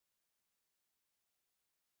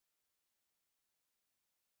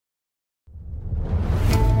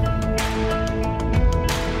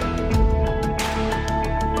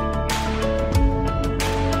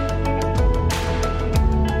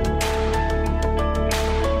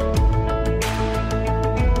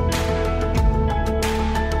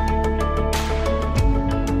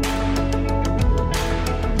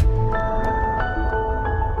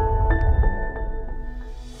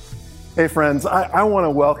Hey friends, I want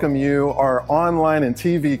to welcome you, our online and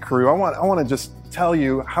TV crew. I want to just tell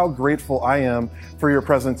you how grateful I am for your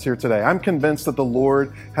presence here today. I'm convinced that the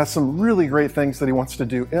Lord has some really great things that He wants to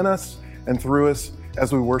do in us and through us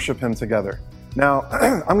as we worship Him together. Now,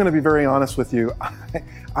 I'm going to be very honest with you.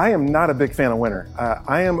 I am not a big fan of winter.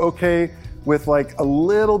 I am okay with like a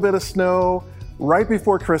little bit of snow right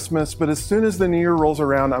before Christmas, but as soon as the new year rolls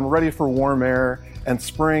around, I'm ready for warm air and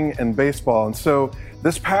spring and baseball. And so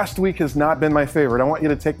this past week has not been my favorite. I want you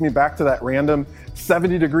to take me back to that random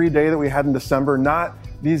 70-degree day that we had in December, not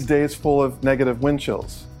these days full of negative wind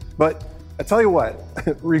chills. But I tell you what,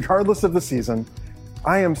 regardless of the season,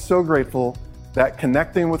 I am so grateful that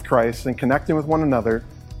connecting with Christ and connecting with one another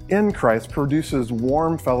in Christ produces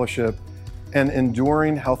warm fellowship and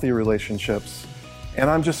enduring healthy relationships. And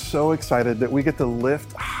I'm just so excited that we get to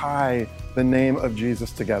lift high the name of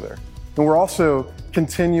Jesus together. And we're also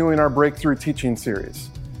continuing our Breakthrough teaching series.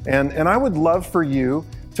 And I would love for you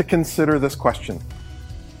to consider this question.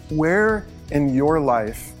 Where in your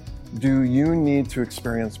life do you need to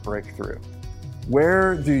experience breakthrough?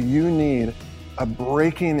 Where do you need a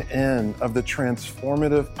breaking in of the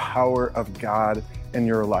transformative power of God in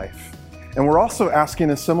your life? And we're also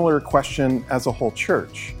asking a similar question as a whole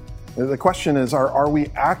church. The question is, are we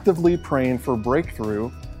actively praying for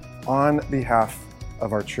breakthrough on behalf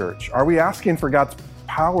of our church? Are we asking for God's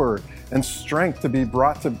power and strength to be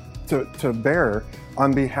brought to bear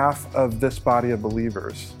on behalf of this body of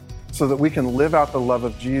believers so that we can live out the love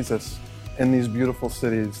of Jesus in these beautiful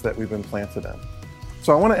cities that we've been planted in?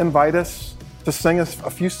 So I want to invite us to sing us a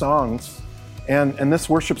few songs. And this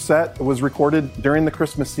worship set was recorded during the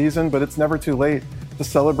Christmas season, but it's never too late to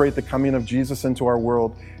celebrate the coming of Jesus into our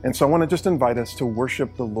world. And so I want to just invite us to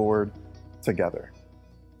worship the Lord together.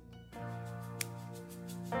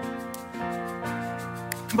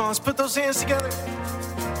 Come on, let's put those hands together.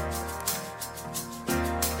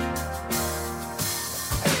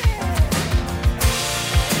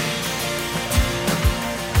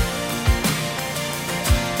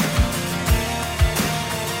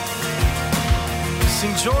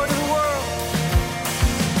 Sing joy to the world.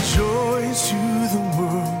 Joy to the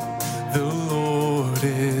world, the Lord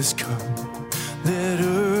is come. Let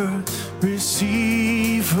earth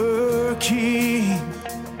receive her King.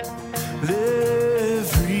 Let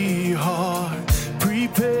every heart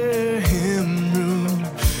prepare Him room,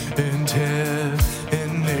 and heaven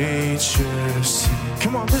and nature sing.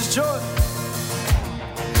 Come on, there's joy.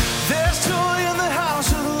 There's joy in the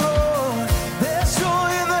house of the Lord. There's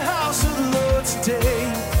joy in the house of the Lord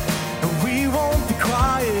today. And we won't be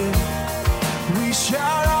quiet. We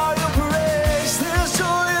shout out your praise. There's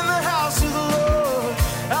joy in the house of the Lord.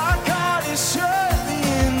 Our God is surely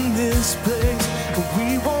in this place. And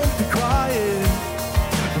we won't be quiet.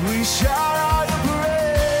 We shout out your praise.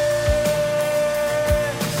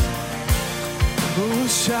 Oh,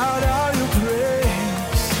 shout out your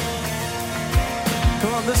praise.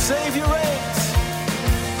 Come on, the Savior reigns.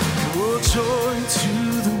 Oh, joy to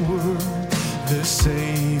the world, the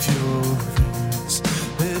Savior reigns.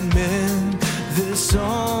 Let men their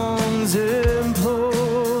songs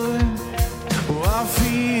employ. Oh, our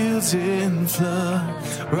fields in flood,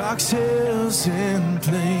 rocks, hills, and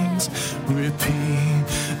plains repeat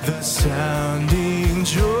the sounding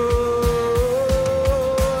joy.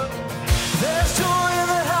 There's joy in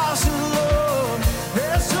the house of the Lord.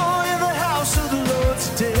 There's joy in the house of the Lord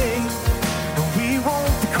today. And we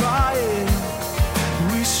won't be quiet.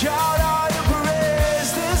 We shout out your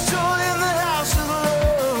praise. There's joy in the house of the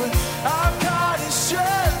Lord. Our God is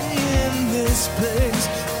surely in this place.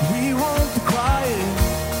 We won't be quiet.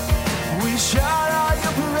 We shout out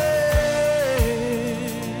your praise.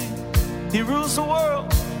 He rules the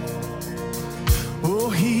world. Oh,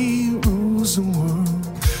 He rules the world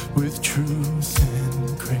with truth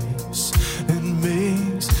and grace, and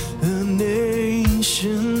makes the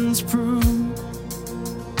nations prove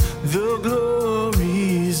the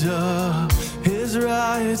glories of His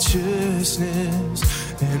righteousness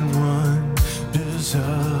and wonders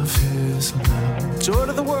of His love. Joy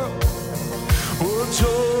to the world. Oh,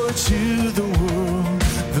 joy to the world,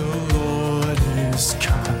 the Lord is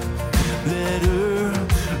come. Let her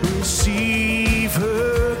receive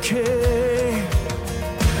her King.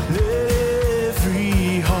 Let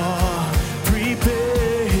every heart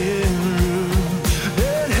prepare Him room.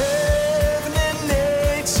 Let heaven and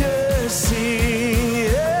nature sing.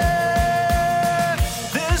 Yeah.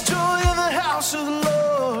 There's joy in the house of the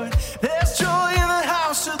Lord. There's joy in the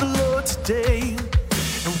house of the Lord today.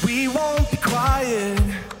 And we won't be quiet.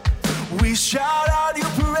 We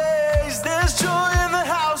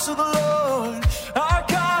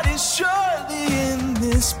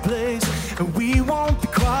won't be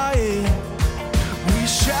quiet. We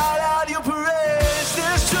shout out your praise.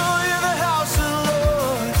 There's joy in the house of the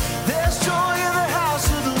Lord. There's joy in the house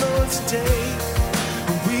of the Lord today.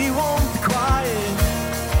 We won't be quiet.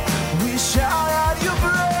 We shout out your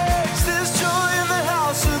praise. There's joy in the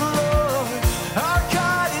house of the Lord. Our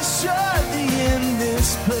God is surely in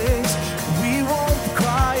this place. We won't be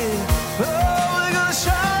quiet. Oh, we're gonna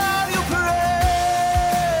shout out your praise.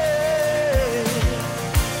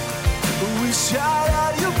 We shout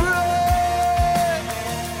out your praise.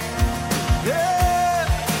 Yeah.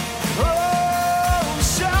 Oh,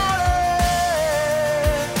 shout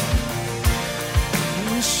it.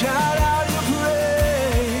 We shout out your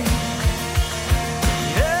praise.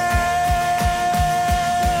 Yeah.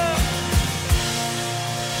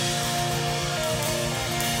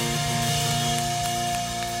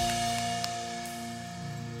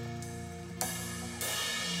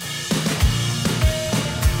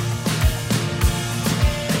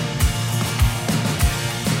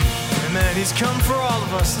 Amen. He's come for all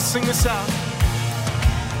of us. Let's sing this out.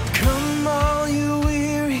 Come all you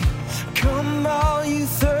weary, come all you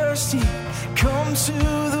thirsty, come to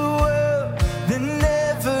the well that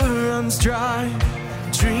never runs dry.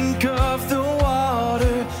 Drink of the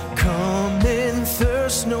water, come and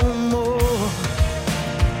thirst no more.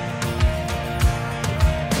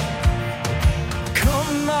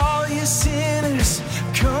 Come all you sinners,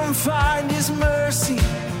 come find his mercy.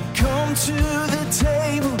 Come to the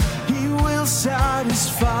table, he will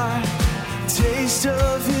satisfy. Taste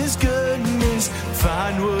of his goodness,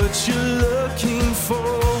 find what you're looking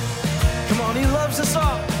for. Come on, he loves us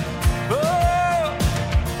all. Oh,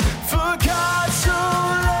 for God so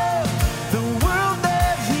loved the world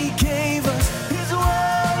that he gave us his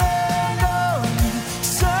one and only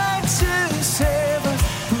Son to save us.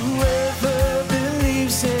 Whoever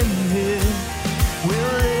believes in him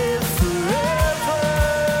will live forever.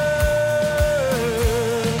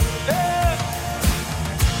 Yeah.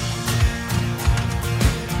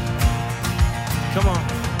 Come on.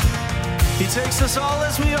 He takes us all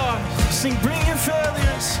as we are. Sing, bring your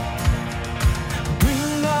failures.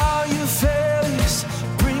 Bring all your failures.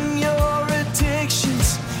 Bring your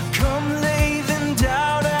addictions. Come lay them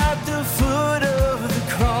down at the foot of the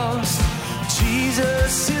cross.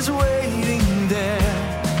 Jesus is waiting there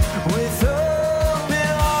with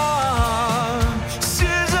open arms.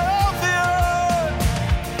 Says open arms.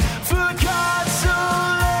 For God so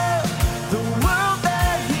loved the world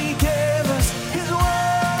that he gave us his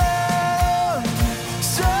one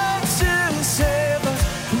Son to save us.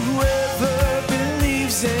 Whoever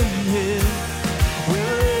believes in him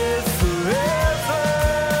will live forever.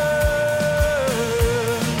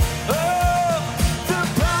 Oh, the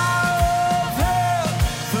power of hell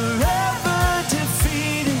forever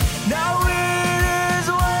defeated. Now it is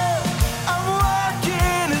well. I'm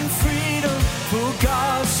walking in freedom. For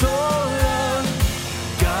God so loved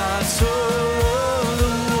the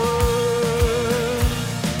world.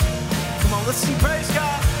 Come on, let's sing praise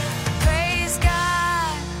God. Praise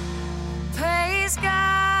God, praise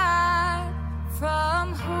God,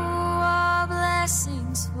 from whom all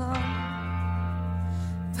blessings flow.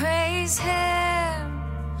 Praise Him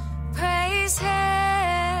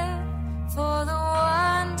for the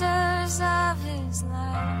wonders of His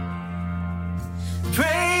love.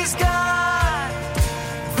 Praise God,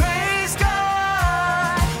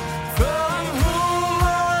 from whom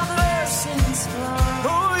all blessings flow.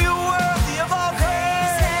 Oh, you're worthy of all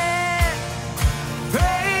praise.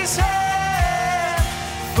 Praise Him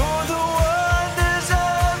for the wonders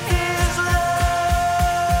of his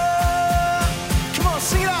love. Come on,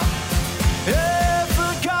 sing it out. Yeah,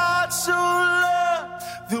 for God so loved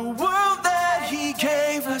the world that he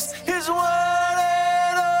gave us his one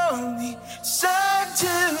and only Son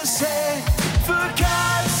to save. For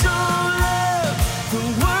God so loved the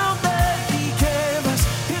world that he gave us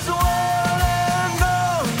his one and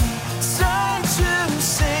only Son to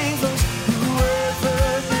save us. Whoever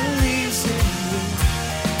believes in him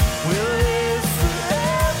will live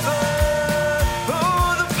forever. Oh,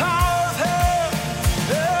 the power of hell,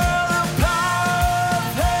 the power of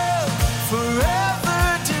hell, forever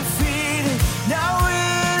defeated. Now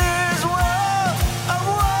it is well. I'm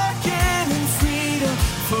walking in freedom.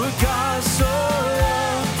 For God so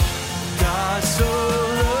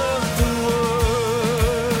loved the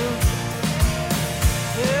world.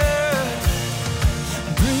 Yeah.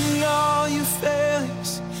 Bring all your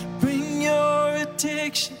failures, bring your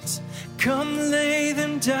addictions. Come lay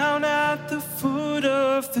them down at the foot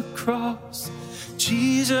of the cross.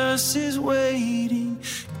 Jesus is waiting.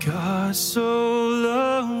 God so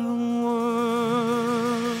loved the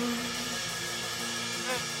world.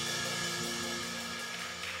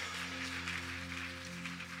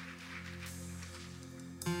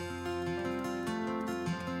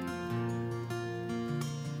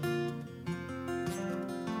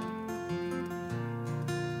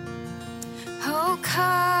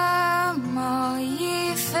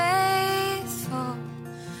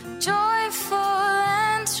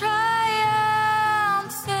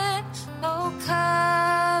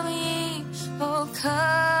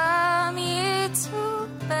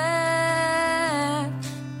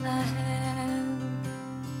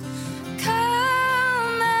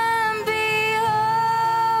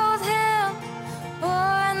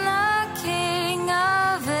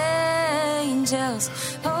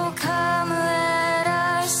 angels. Oh, come, let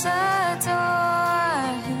us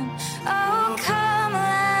adore him. Oh, come,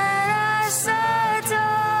 let us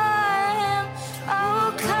adore him.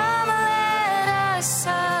 Oh, come, let us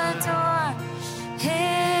adore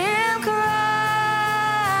him, Christ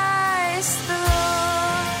the Lord.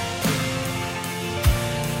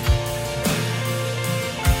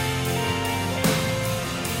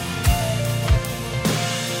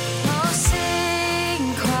 Oh,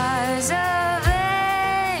 sing choirs of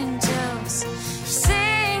angels,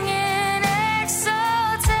 sing in exaltation.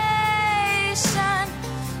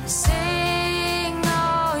 Sing,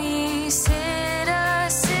 all ye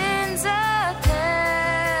citizens of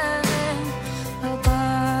heaven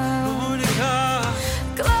above.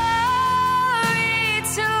 Glory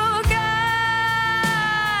to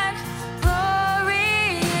God,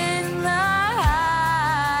 glory in the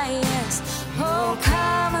highest. Oh,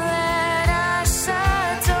 come, let us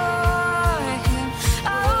adore him.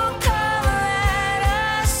 Oh, come, let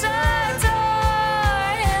us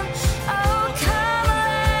adore him. Oh, come,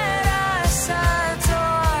 let us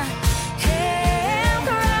adore him,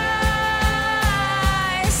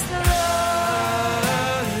 Christ the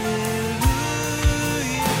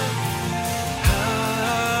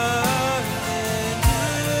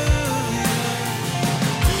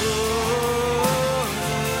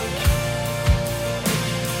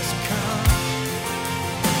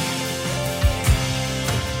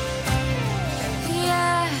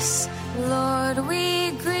Yes, Lord,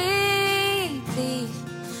 we greet thee,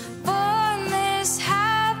 born this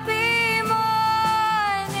happy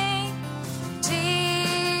morning.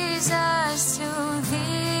 Jesus, to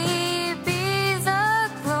thee be the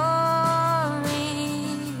glory.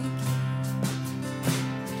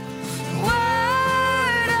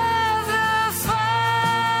 Word of the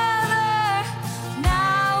Father,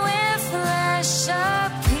 now in flesh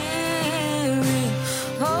appearing.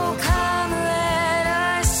 Oh, come, let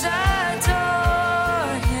us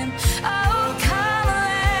adore him. Oh, come,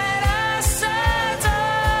 let us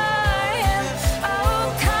adore him.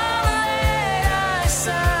 Oh, come, let us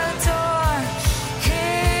adore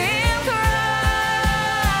him,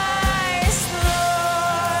 Christ the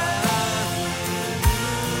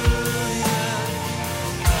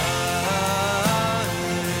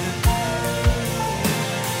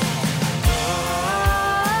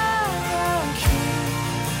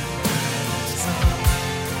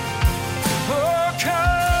Oh,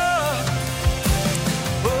 come,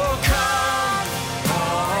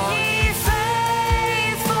 All ye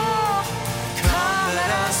faithful, come,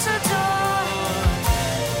 let us adore.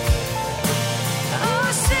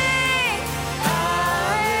 Oh, sing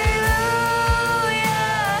hallelujah.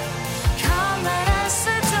 Come, let us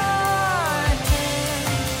adore him.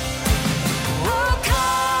 Oh,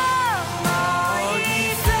 come, all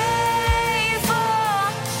ye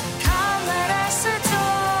faithful, come, let us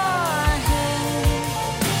adore him.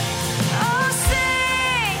 Oh,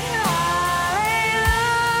 sing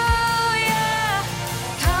hallelujah.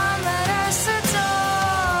 Come, let us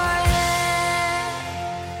adore him.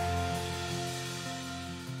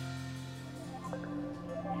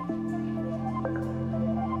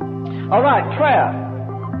 All right, prayer.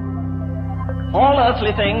 All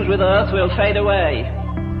earthly things with earth will fade away,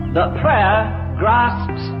 but prayer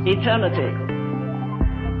grasps eternity.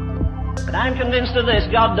 But I'm convinced of this: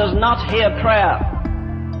 God does not hear prayer.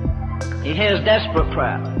 He hears desperate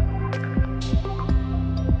prayer.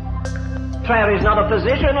 Prayer is not a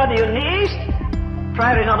position whether you kneel.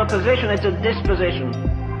 Prayer is not a position, it's a disposition.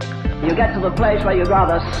 You get to the place where you'd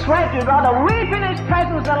rather sweat, you'd rather weep in his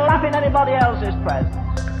presence than laugh in anybody else's presence.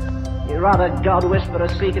 You'd rather God whisper a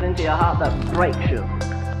secret into your heart that breaks you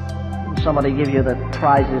than somebody give you the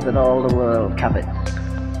prizes that all the world covets.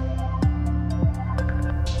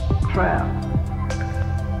 Prayer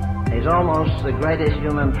is almost the greatest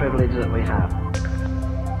human privilege that we have.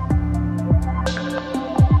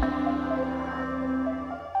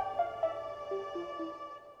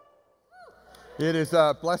 It is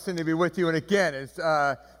a blessing to be with you. And again, as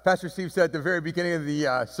Pastor Steve said at the very beginning of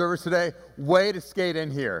the service today, way to skate in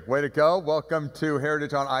here. Way to go. Welcome to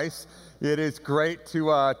Heritage on Ice. It is great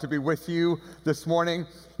to be with you this morning.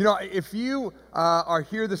 You know, if you are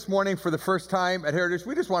here this morning for the first time at Heritage,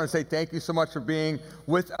 we just want to say thank you so much for being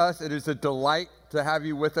with us. It is a delight to have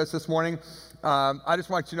you with us this morning. I just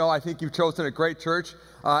want you to know I think you've chosen a great church.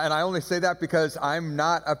 And I only say that because I'm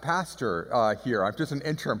not a pastor here. I'm just an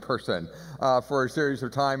interim person for a series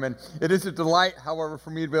of time. And it is a delight, however,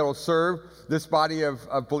 for me to be able to serve this body of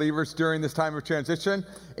believers during this time of transition.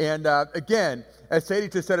 And again, as Sadie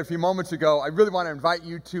just said a few moments moments ago, I really want to invite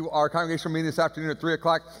you to our congregational meeting this afternoon at 3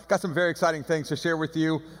 o'clock. Got some very exciting things to share with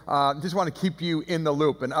you. Just want to keep you in the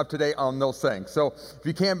loop and up to date on those things. So if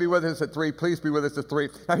you can be with us at 3, please be with us at 3.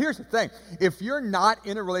 Now here's the thing. If you're not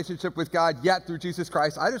in a relationship with God yet through Jesus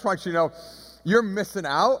Christ, I just want you to know you're missing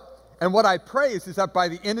out. And what I pray is that by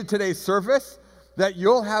the end of today's service, that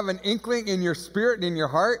you'll have an inkling in your spirit and in your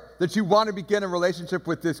heart that you want to begin a relationship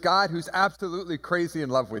with this God who's absolutely crazy in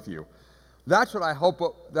love with you. That's what I hope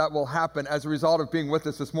that will happen as a result of being with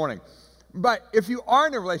us this morning. But if you are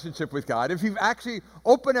in a relationship with God, if you've actually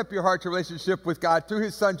opened up your heart to relationship with God through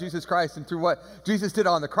his son, Jesus Christ, and through what Jesus did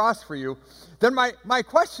on the cross for you, then my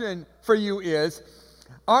question for you is,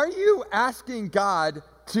 are you asking God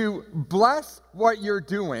to bless what you're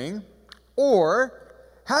doing, or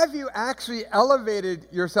have you actually elevated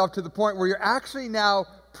yourself to the point where you're actually now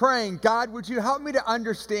praying, God, would you help me to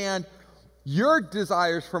understand your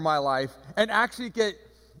desires for my life and actually get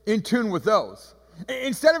in tune with those?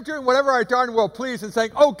 Instead of doing whatever I darn well please and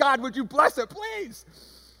saying, oh, God, would you bless it, please?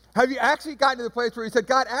 Have you actually gotten to the place where you said,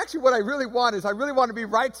 God, actually what I really want is I really want to be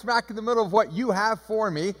right smack in the middle of what you have for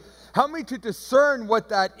me. Help me to discern what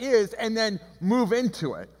that is and then move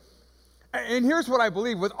into it. And here's what I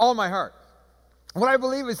believe with all my heart. What I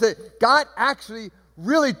believe is that God actually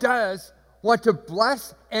really does want to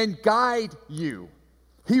bless and guide you.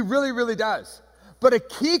 He really, really does. But a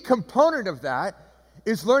key component of that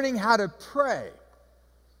is learning how to pray.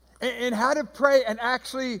 And how to pray and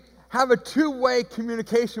actually have a two-way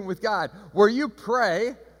communication with God, where you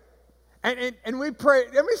pray, and we pray.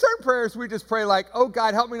 I mean, certain prayers we just pray like, oh,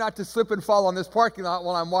 God, help me not to slip and fall on this parking lot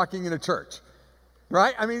while I'm walking into church.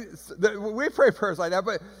 Right? I mean, we pray prayers like that,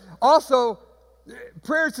 but also,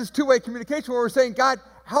 prayer is this two-way communication where we're saying, God,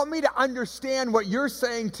 help me to understand what you're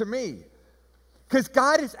saying to me. Because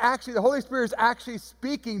God is actually, the Holy Spirit is actually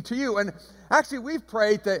speaking to you. And actually, we've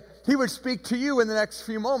prayed that he would speak to you in the next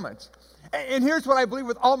few moments. And here's what I believe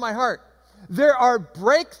with all my heart. There are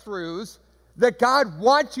breakthroughs that God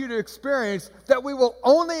wants you to experience that we will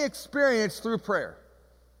only experience through prayer.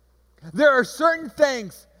 There are certain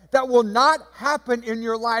things that will not happen in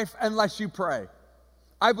your life unless you pray.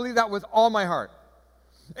 I believe that with all my heart.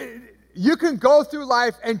 You can go through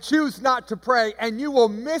life and choose not to pray, and you will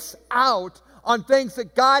miss out on things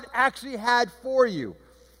that God actually had for you.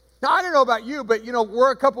 Now, I don't know about you, but, you know,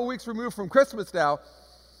 we're a couple weeks removed from Christmas now.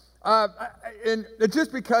 And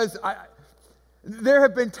just because there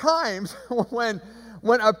have been times when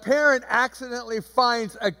a parent accidentally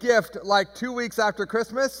finds a gift like 2 weeks after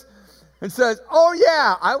Christmas and says, oh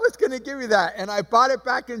yeah, I was going to give you that, and I bought it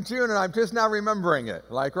back in June, and I'm just now remembering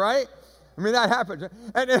it. Like, right? I mean, that happens.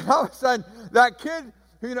 And then all of a sudden, that kid,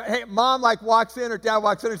 you know, hey, mom like walks in or dad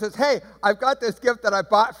walks in and says, hey, I've got this gift that I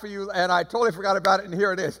bought for you, and I totally forgot about it, and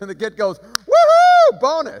here it is. And the kid goes, woohoo,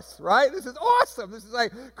 bonus, right? This is awesome. This is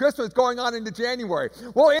like Christmas going on into January.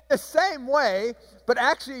 Well, in the same way, but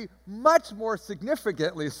actually much more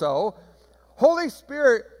significantly so, Holy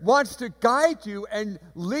Spirit wants to guide you and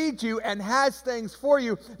lead you and has things for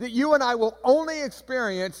you that you and I will only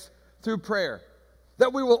experience through prayer,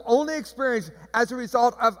 that we will only experience as a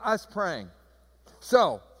result of us praying.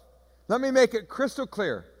 So, let me make it crystal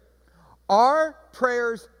clear. Our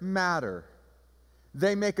prayers matter.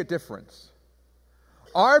 They make a difference.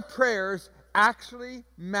 Our prayers actually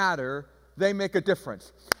matter. They make a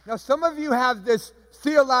difference. Now, some of you have this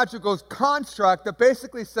theological construct that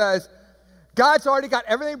basically says, God's already got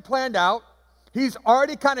everything planned out. He's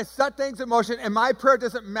already kind of set things in motion, and my prayer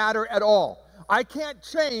doesn't matter at all. I can't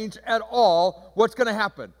change at all what's going to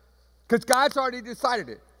happen because God's already decided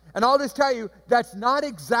it. And I'll just tell you, that's not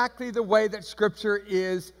exactly the way that Scripture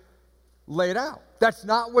is laid out. That's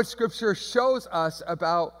not what Scripture shows us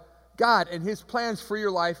about God and his plans for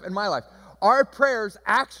your life and my life. Our prayers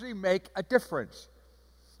actually make a difference.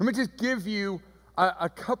 Let me just give you a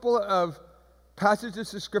couple of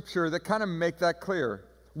passages of Scripture that kind of make that clear.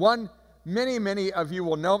 One, many of you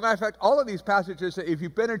will know. Matter of fact, all of these passages, if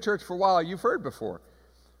you've been in church for a while, you've heard before.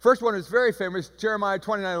 First one is very famous, Jeremiah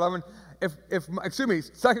 29:11.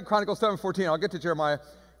 Second Chronicles 7:14. I'll get to Jeremiah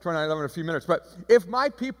 29:11 in a few minutes. But if my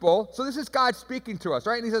people, so this is God speaking to us,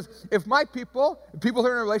 right? And he says, if my people who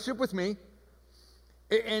are in a relationship with me,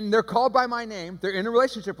 and they're called by my name, they're in a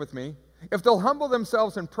relationship with me, if they'll humble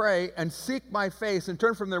themselves and pray and seek my face and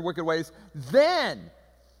turn from their wicked ways, then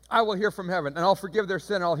I will hear from heaven, and I'll forgive their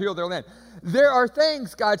sin, and I'll heal their land. There are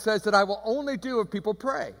things, God says, that I will only do if people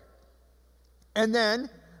pray. And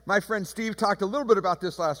then, my friend Steve talked a little bit about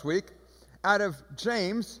this last week, out of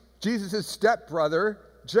James, Jesus' stepbrother,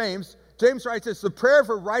 James. James writes this, the prayer of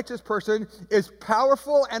a righteous person is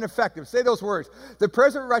powerful and effective. Say those words. The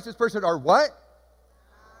prayers of a righteous person are what?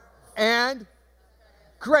 and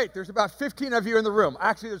great. There's about 15 of you in the room.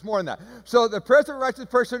 Actually, there's more than that. So the prayers of a righteous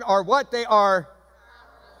person are what? They are,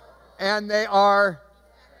 and they're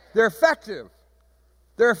effective.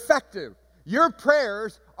 They're effective. Your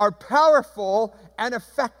prayers are powerful and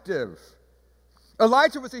effective.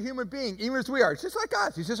 Elijah was a human being, even as we are. It's just like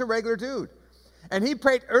us. He's just a regular dude. And he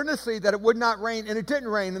prayed earnestly that it would not rain, and it didn't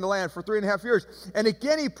rain in the land for 3.5 years. And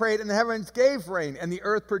again he prayed, and the heavens gave rain, and the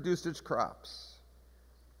earth produced its crops.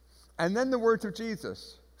 And then the words of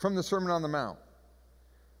Jesus from the Sermon on the Mount.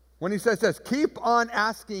 When he says this, keep on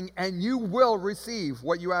asking, and you will receive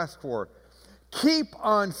what you ask for. Keep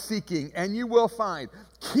on seeking, and you will find.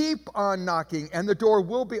 Keep on knocking, and the door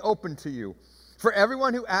will be open to you. For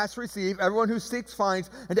everyone who asks, receives, everyone who seeks, finds,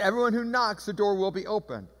 and to everyone who knocks, the door will be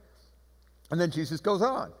open. And then Jesus goes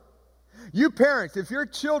on. You parents, if your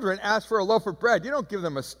children ask for a loaf of bread, you don't give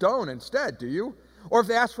them a stone instead, do you? Or if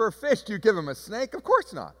they ask for a fish, do you give them a snake? Of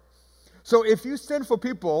course not. So if you sinful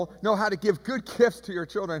people know how to give good gifts to your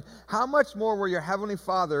children, how much more will your heavenly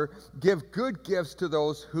Father give good gifts to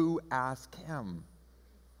those who ask him?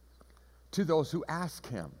 To those who ask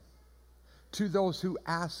him. To those who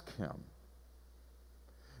ask him.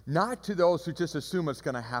 Not to those who just assume it's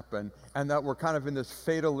going to happen and that we're kind of in this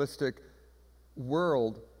fatalistic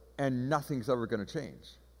world and nothing's ever going to change.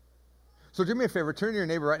 So do me a favor, turn to your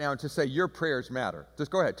neighbor right now and just say, your prayers matter.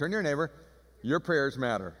 Just go ahead, turn to your neighbor, your prayers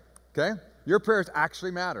matter, okay? Your prayers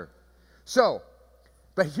actually matter. So,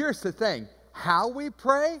 but here's the thing, how we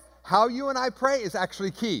pray, how you and I pray is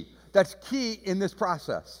actually key. That's key in this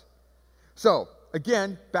process. So,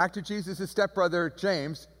 again, back to Jesus' stepbrother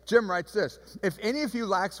James, Jim writes this, if any of you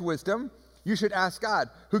lacks wisdom, you should ask God,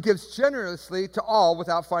 who gives generously to all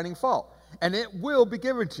without finding fault, and it will be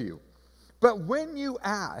given to you. But when you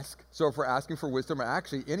ask, so if we're asking for wisdom or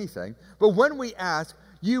actually anything, but when we ask,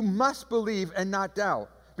 you must believe and not doubt.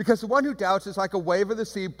 Because the one who doubts is like a wave of the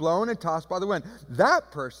sea blown and tossed by the wind.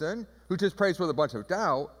 That person who just prays with a bunch of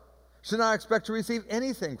doubt should not expect to receive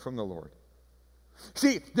anything from the Lord.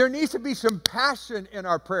 See, there needs to be some passion in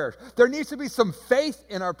our prayers. There needs to be some faith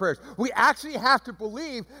in our prayers. We actually have to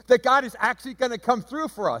believe that God is actually going to come through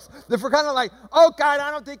for us. If we're kind of like, oh, God,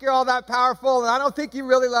 I don't think you're all that powerful, and I don't think you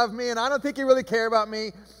really love me, and I don't think you really care about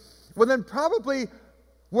me, well, then probably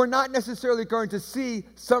we're not necessarily going to see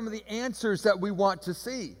some of the answers that we want to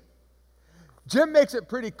see. Jim makes it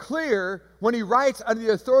pretty clear when he writes under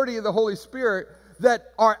the authority of the Holy Spirit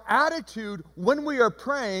that our attitude when we are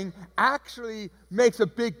praying actually makes a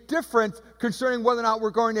big difference concerning whether or not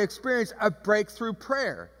we're going to experience a breakthrough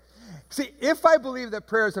prayer. See, if I believe that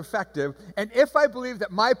prayer is effective, and if I believe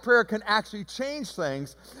that my prayer can actually change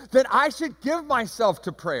things, then I should give myself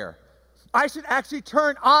to prayer. I should actually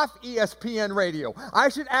turn off ESPN radio. I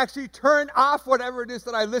should actually turn off whatever it is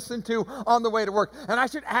that I listen to on the way to work. And I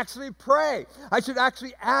should actually pray. I should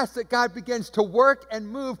actually ask that God begins to work and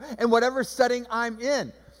move in whatever setting I'm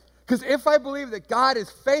in. Because if I believe that God is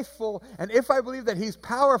faithful and if I believe that he's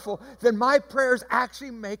powerful, then my prayers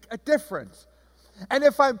actually make a difference. And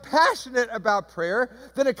if I'm passionate about prayer,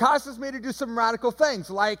 then it causes me to do some radical things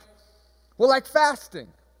like fasting.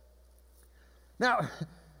 Now,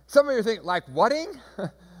 some of you think, like whating?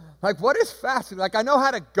 Like what is fasting? Like I know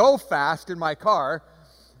how to go fast in my car,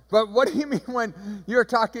 but what do you mean when you're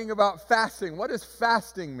talking about fasting? What does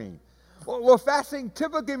fasting mean? Well, fasting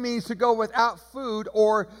typically means to go without food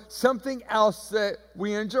or something else that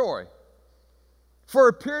we enjoy for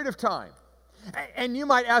a period of time. And you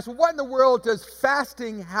might ask, well, what in the world does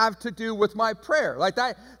fasting have to do with my prayer? Like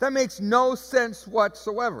that makes no sense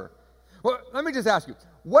whatsoever. Well, let me just ask you,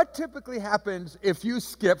 what typically happens if you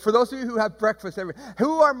skip, for those of you who have breakfast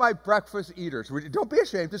who are my breakfast eaters? Don't be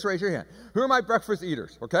ashamed, just raise your hand. Who are my breakfast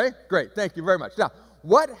eaters? Okay, great, thank you very much. Now,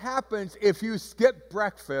 what happens if you skip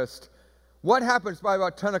breakfast? What happens by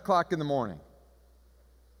about 10 o'clock in the morning?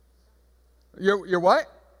 You're what?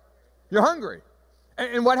 You're hungry.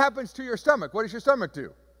 And what happens to your stomach? What does your stomach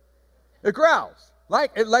do? It growls.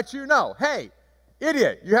 Like, it lets you know, hey,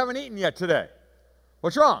 idiot, you haven't eaten yet today.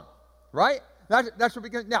 What's wrong? Right? That's what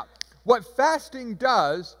begins. Now, what fasting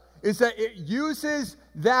does is that it uses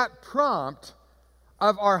that prompt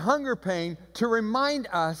of our hunger pain to remind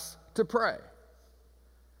us to pray.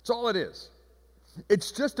 That's all it is.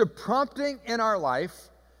 It's just a prompting in our life.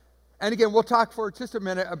 And again, we'll talk for just a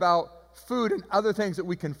minute about food and other things that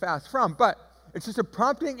we can fast from. But it's just a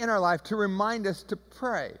prompting in our life to remind us to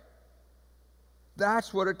pray.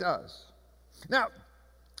 That's what it does. Now,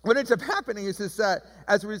 what ends up happening is that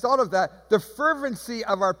as a result of that, the fervency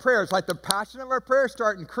of our prayers, like the passion of our prayers,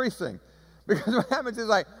 start increasing. Because what happens is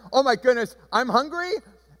like, oh my goodness, I'm hungry,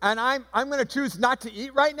 and I'm going to choose not to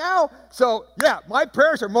eat right now. So, yeah, my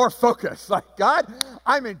prayers are more focused. Like, God,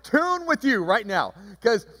 I'm in tune with you right now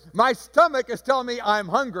because my stomach is telling me I'm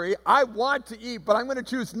hungry. I want to eat, but I'm going to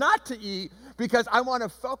choose not to eat because I want to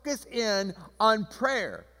focus in on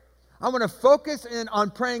prayer. I want to focus in on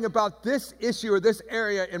praying about this issue or this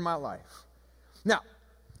area in my life. Now,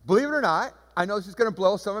 believe it or not, I know this is going to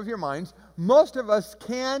blow some of your minds. Most of us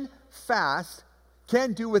can fast,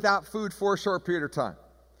 can do without food for a short period of time.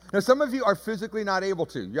 Now, some of you are physically not able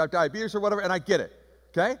to. You have diabetes or whatever, and I get it,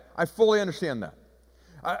 okay? I fully understand that.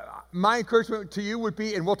 My encouragement to you would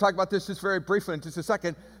be, and we'll talk about this just very briefly in just a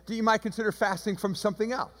second, that you might consider fasting from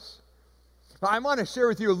something else. Now, I want to share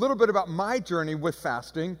with you a little bit about my journey with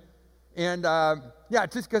fasting, and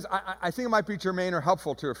just because I think it might be germane or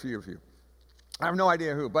helpful to a few of you. I have no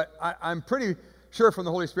idea who, but I'm pretty sure from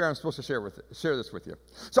the Holy Spirit I'm supposed to share this with you.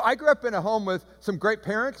 So I grew up in a home with some great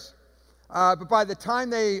parents, but by the time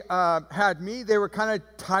they had me, they were kind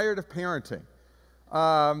of tired of parenting.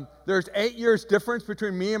 There's 8 years difference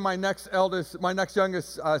between me and my next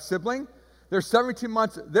youngest sibling. They're 17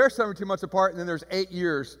 months apart, and then there's 8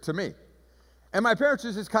 years to me. And my parents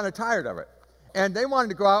were just kind of tired of it. And they wanted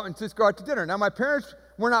to go out and just go out to dinner. Now, my parents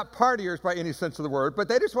were not partiers by any sense of the word, but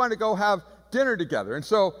they just wanted to go have dinner together. And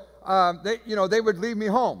so they would leave me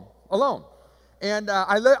home alone. And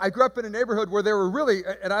I grew up in a neighborhood where there were really,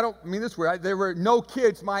 and I don't mean this way, there were no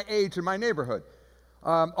kids my age in my neighborhood.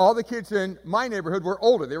 All the kids in my neighborhood were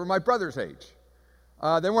older. They were my brother's age.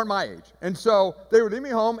 They weren't my age. And so they would leave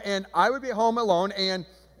me home, and I would be home alone.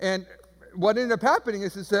 And what ended up happening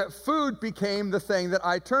is that food became the thing that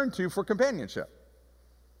I turned to for companionship.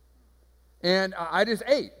 And I just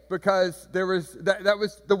ate because that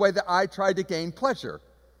was the way that I tried to gain pleasure,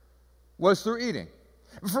 was through eating.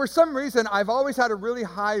 For some reason, I've always had a really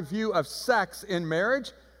high view of sex in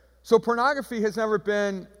marriage, so pornography has never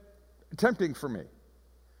been tempting for me.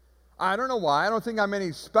 I don't know why. I don't think I'm any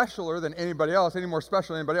more special than anybody else,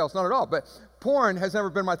 not at all. But porn has never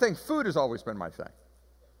been my thing. Food has always been my thing.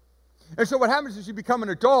 And so what happens is you become an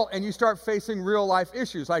adult and you start facing real life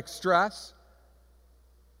issues like stress.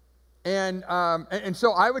 And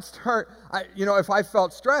so I would start, if I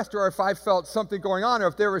felt stressed or if I felt something going on or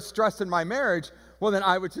if there was stress in my marriage, well, then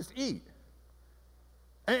I would just eat.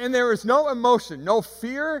 And there was no emotion, no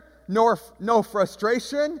fear, no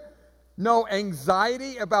frustration, no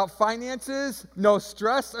anxiety about finances, no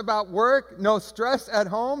stress about work, no stress at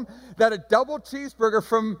home that a double cheeseburger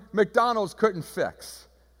from McDonald's couldn't fix.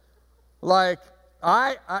 Like,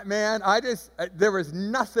 there was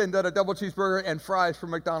nothing that a double cheeseburger and fries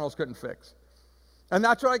from McDonald's couldn't fix. And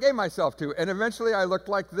that's what I gave myself to. And eventually I looked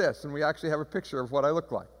like this, and we actually have a picture of what I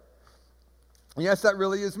look like. And yes, that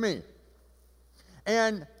really is me.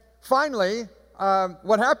 And finally,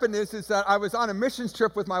 what happened is that I was on a missions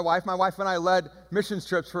trip with my wife. My wife and I led missions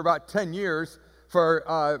trips for about 10 years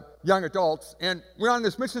for young adults. And we're on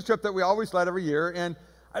this missions trip that we always led every year. And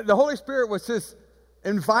the Holy Spirit was just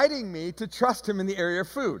inviting me to trust him in the area of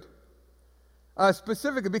food.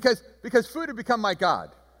 Specifically because food had become my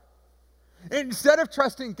God. Instead of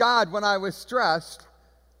trusting God when I was stressed,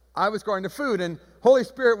 I was going to food. And Holy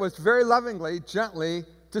Spirit was very lovingly, gently,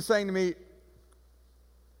 just saying to me,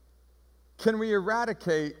 can we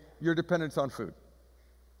eradicate your dependence on food?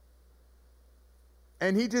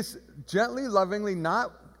 And he just gently, lovingly,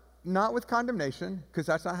 not with condemnation, because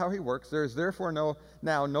that's not how he works. There is therefore no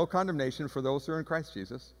condemnation for those who are in Christ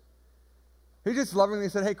Jesus. He just lovingly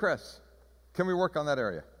said, hey, Chris, can we work on that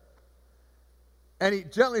area? And he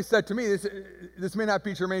gently said to me, this may not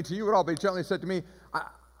be germane to you at all, but he gently said to me,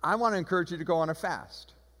 I want to encourage you to go on a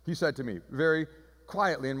fast. He said to me, very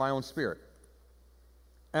quietly in my own spirit.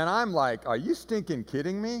 And I'm like, are you stinking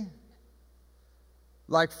kidding me?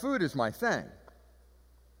 Like, food is my thing.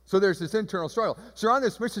 So there's this internal struggle. So we're on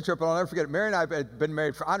this mission trip, and I'll never forget it. Mary and I had been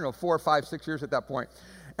married for, 4, 5, 6 years at that point.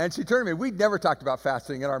 And she turned to me. We'd never talked about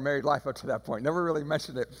fasting in our married life up to that point. Never really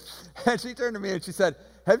mentioned it. And she turned to me and she said,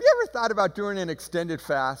 have you ever thought about doing an extended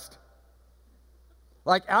fast?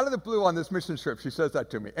 Like, out of the blue on this mission trip, she says that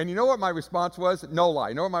to me. And you know what my response was? No lie.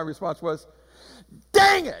 You know what my response was?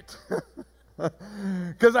 Dang it!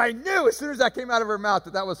 Because I knew as soon as that came out of her mouth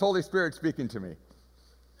that was Holy Spirit speaking to me.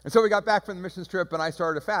 And so we got back from the missions trip, and I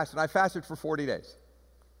started to fast, and I fasted for 40 days.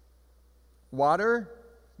 Water,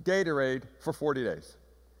 Gatorade for 40 days.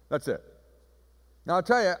 That's it. Now, I'll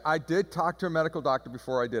tell you, I did talk to a medical doctor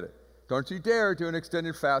before I did it. Don't you dare do an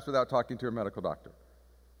extended fast without talking to a medical doctor.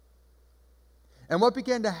 And what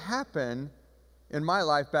began to happen in my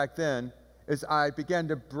life back then is I began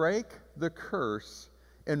to break the curse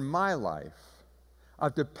in my life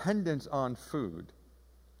of dependence on food.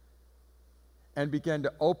 and began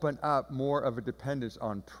to open up more of a dependence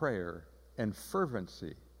on prayer and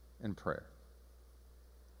fervency in prayer.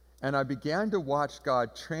 And I began to watch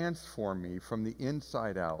God transform me from the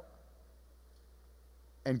inside out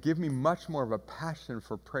and give me much more of a passion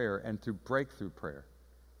for prayer and to breakthrough prayer.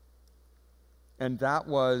 And that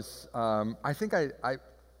was, I think I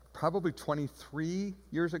probably 23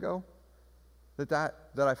 years ago that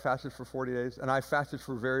I fasted for 40 days. And I fasted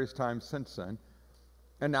for various times since then.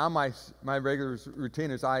 And now my regular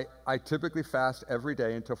routine is I typically fast every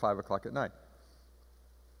day until 5 o'clock at night.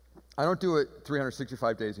 I don't do it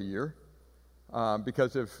 365 days a year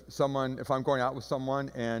because if I'm going out with someone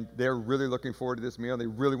and they're really looking forward to this meal, they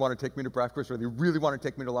really want to take me to breakfast or they really want to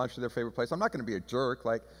take me to lunch to their favorite place, I'm not going to be a jerk.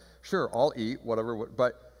 Like, sure, I'll eat, whatever.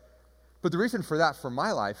 But the reason for that for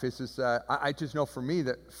my life is that I just know for me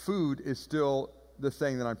that food is still the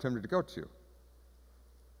thing that I'm tempted to go to.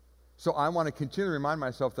 So I want to continually remind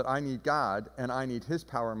myself that I need God and I need His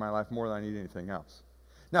power in my life more than I need anything else.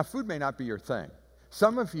 Now, food may not be your thing.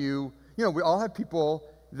 Some of you, we all have people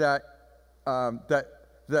that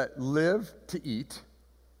live to eat.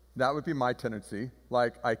 That would be my tendency.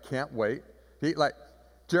 Like, I can't wait. Pastor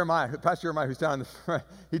Jeremiah, who's down in the front,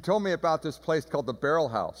 he told me about this place called the Barrel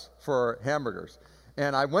House for hamburgers.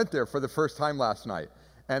 And I went there for the first time last night.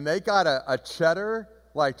 And they got a cheddar,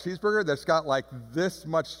 cheeseburger that's got, this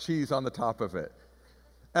much cheese on the top of it.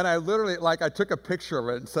 And I literally, I took a picture of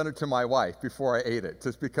it and sent it to my wife before I ate it,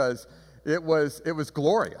 just because it was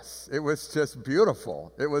glorious. It was just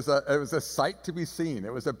beautiful. It was a sight to be seen.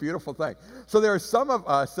 It was a beautiful thing. So there are some of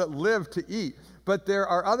us that live to eat, but there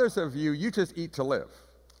are others of you just eat to live.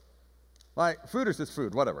 Food is just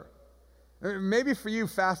food, whatever. Maybe for you,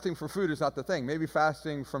 fasting for food is not the thing. Maybe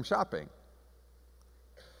fasting from shopping.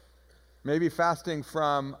 Maybe fasting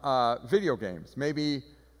from video games. Maybe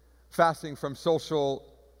fasting from social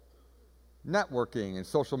networking and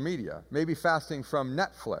social media. Maybe fasting from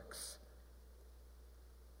Netflix.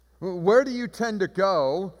 Where do you tend to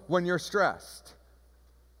go when you're stressed?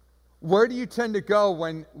 Where do you tend to go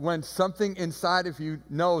when something inside of you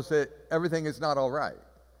knows that everything is not all right?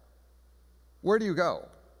 Where do you go?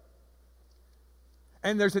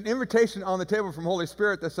 And there's an invitation on the table from Holy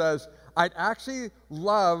Spirit that says, I'd actually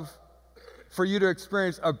love for you to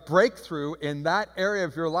experience a breakthrough in that area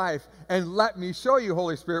of your life, and let me show you,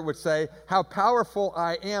 Holy Spirit would say, how powerful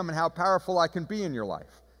I am and how powerful I can be in your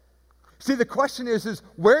life. See, the question is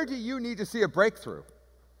where do you need to see a breakthrough?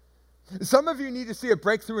 Some of you need to see a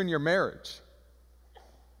breakthrough in your marriage.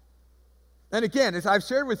 And again, as I've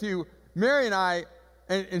shared with you, Mary and I,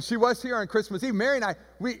 and she was here on Christmas Eve, Mary and I,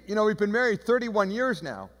 we've been married 31 years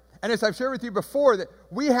now. And as I've shared with you before, that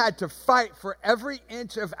we had to fight for every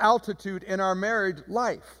inch of altitude in our married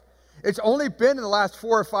life. It's only been in the last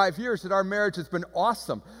 4 or 5 years that our marriage has been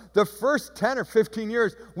awesome. The first 10 or 15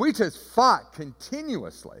 years, we just fought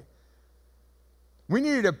continuously. We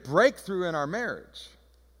needed a breakthrough in our marriage.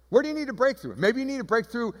 Where do you need a breakthrough? Maybe you need a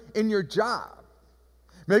breakthrough in your job.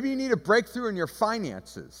 Maybe you need a breakthrough in your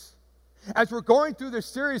finances. As we're going through this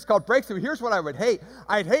series called Breakthrough, here's what I would hate.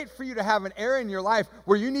 I'd hate for you to have an area in your life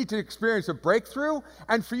where you need to experience a breakthrough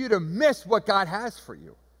and for you to miss what God has for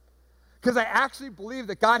you. Because I actually believe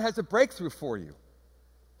that God has a breakthrough for you.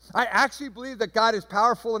 I actually believe that God is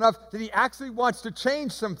powerful enough that He actually wants to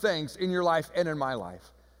change some things in your life and in my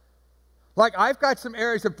life. I've got some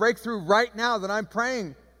areas of breakthrough right now that I'm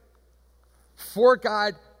praying for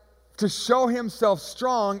God to show Himself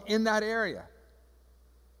strong in that area.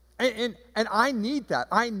 And I need that.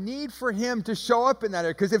 I need for Him to show up in that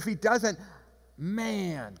area, because if He doesn't,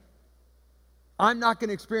 man, I'm not going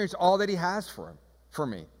to experience all that He has for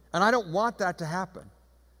me. And I don't want that to happen.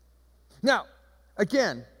 Now,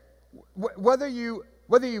 again, whether you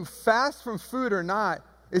fast from food or not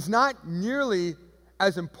is not nearly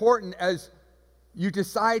as important as you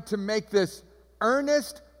decide to make this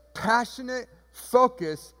earnest, passionate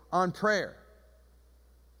focus on prayer.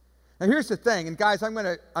 Now here's the thing, and guys, I'm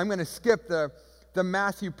gonna skip the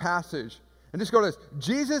Matthew passage and just go to this.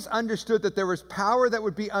 Jesus understood that there was power that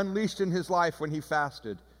would be unleashed in His life when He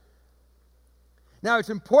fasted. Now it's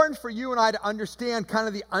important for you and I to understand kind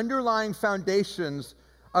of the underlying foundations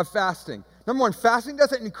of fasting. Number one, fasting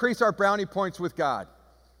doesn't increase our brownie points with God.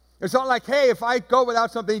 It's not like, hey, if I go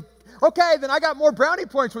without something, okay, then I got more brownie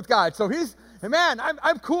points with God. So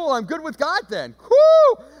I'm cool, I'm good with God then.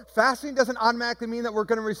 Woo! Fasting doesn't automatically mean that we're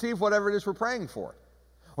going to receive whatever it is we're praying for.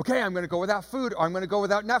 Okay, I'm going to go without food, or I'm going to go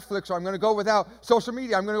without Netflix, or I'm going to go without social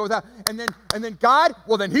media, I'm going to go without, and then God,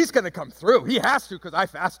 well then He's going to come through. He has to, because I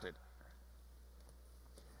fasted.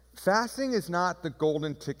 Fasting is not the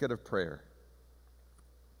golden ticket of prayer.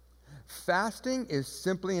 Fasting is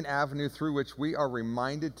simply an avenue through which we are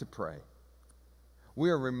reminded to pray. We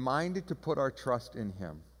are reminded to put our trust in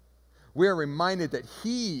Him. We are reminded that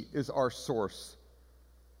He is our source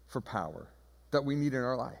for power that we need in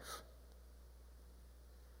our life.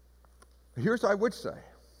 Here's what I would say.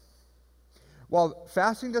 While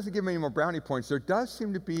fasting doesn't give me any more brownie points, there does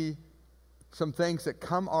seem to be some things that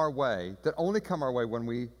come our way, that only come our way when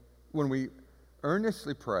we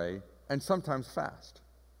earnestly pray and sometimes fast.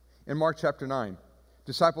 In Mark chapter 9,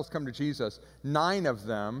 disciples come to Jesus. 9 of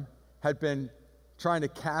them had been trying to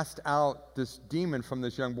cast out this demon from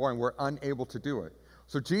this young boy and were unable to do it.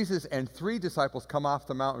 So Jesus and 3 disciples come off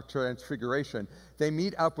the Mount of Transfiguration. They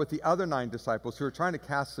meet up with the other 9 disciples who are trying to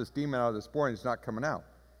cast this demon out of this boy, and it's not coming out.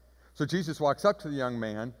 So Jesus walks up to the young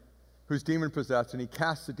man who's demon-possessed, and he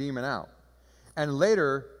casts the demon out. And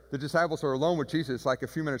later, the disciples are alone with Jesus, like a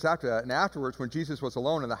few minutes after that. And afterwards, when Jesus was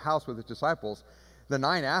alone in the house with his disciples, the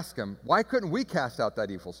 9 asked him, "Why couldn't we cast out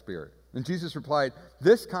that evil spirit?" And Jesus replied,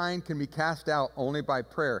 "This kind can be cast out only by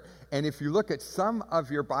prayer." And if you look at some of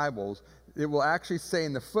your Bibles, it will actually say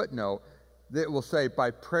in the footnote that it will say by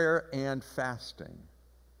prayer and fasting.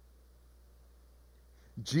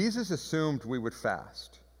 Jesus assumed we would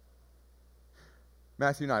fast.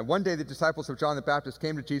 Matthew 9. One day the disciples of John the Baptist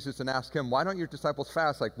came to Jesus and asked him, "Why don't your disciples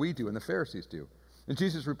fast like we do and the Pharisees do?" And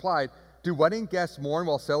Jesus replied, "Do wedding guests mourn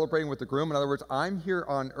while celebrating with the groom?" In other words, I'm here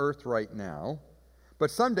on earth right now, but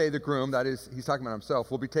someday the groom, that is, he's talking about himself,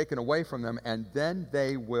 will be taken away from them, and then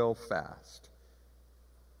they will fast.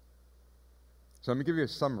 So let me give you a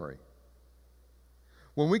summary.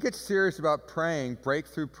 When we get serious about praying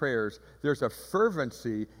breakthrough prayers, there's a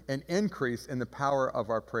fervency and increase in the power of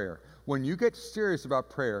our prayer. When you get serious about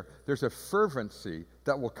prayer, there's a fervency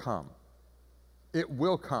that will come. It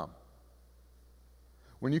will come.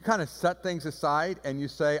 When you kind of set things aside and you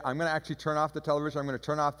say, I'm going to actually turn off the television, I'm going to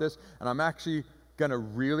turn off this, and I'm actually going to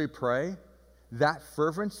really pray, that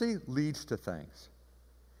fervency leads to things.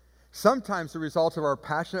 Sometimes the results of our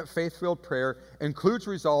passionate, faith-filled prayer includes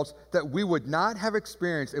results that we would not have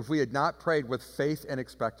experienced if we had not prayed with faith and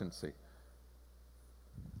expectancy.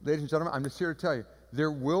 Ladies and gentlemen, I'm just here to tell you,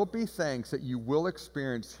 there will be things that you will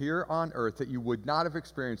experience here on earth that you would not have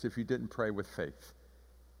experienced if you didn't pray with faith.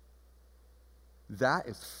 That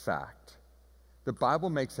is fact. The Bible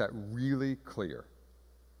makes that really clear.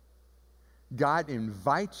 God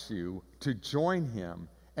invites you to join Him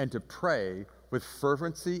and to pray with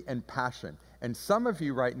fervency and passion. And some of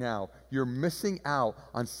you right now, you're missing out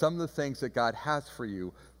on some of the things that God has for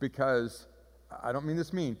you because, I don't mean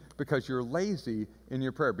this mean, because you're lazy in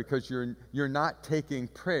your prayer, because you're not taking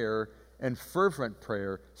prayer and fervent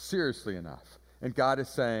prayer seriously enough. And God is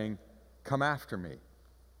saying, come after me.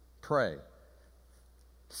 Pray.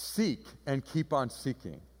 Seek and keep on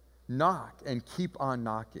seeking. Knock and keep on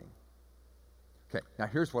knocking. Okay, now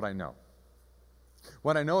here's what I know.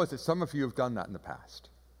 What I know is that some of you have done that in the past.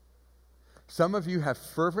 Some of you have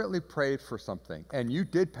fervently prayed for something, and you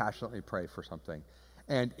did passionately pray for something,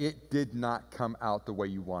 and it did not come out the way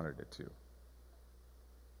you wanted it to.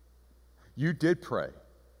 You did pray.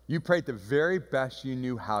 You prayed the very best you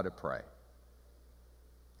knew how to pray.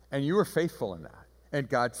 And you were faithful in that, and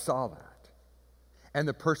God saw that. And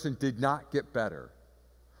the person did not get better,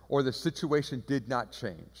 or the situation did not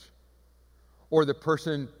change, or the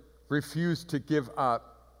person refused to give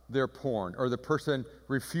up their porn, or the person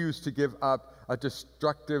refused to give up a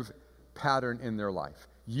destructive pattern in their life.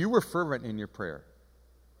 You were fervent in your prayer.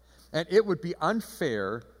 And it would be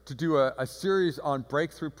unfair to do a series on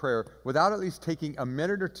breakthrough prayer without at least taking a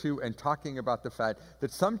minute or two and talking about the fact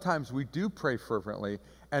that sometimes we do pray fervently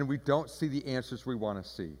and we don't see the answers we want to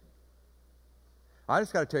see. I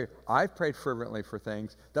just got to tell you, I've prayed fervently for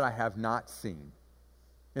things that I have not seen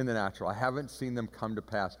in the natural. I haven't seen them come to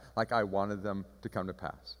pass like I wanted them to come to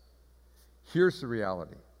pass. Here's the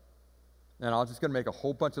reality. And I'm just going to make a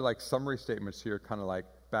whole bunch of summary statements here, kind of like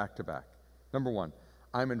back to back. Number one,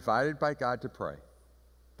 I'm invited by God to pray.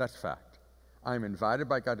 That's fact. I'm invited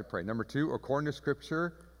by God to pray. Number two, according to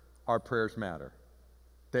Scripture, our prayers matter.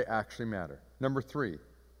 They actually matter. Number three,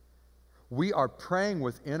 we are praying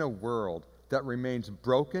within a world that remains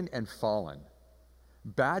broken and fallen.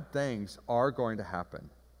 Bad things are going to happen.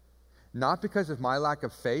 Not because of my lack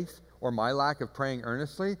of faith or my lack of praying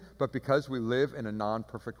earnestly, but because we live in a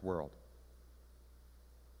non-perfect world.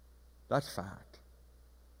 That's fact.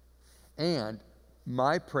 And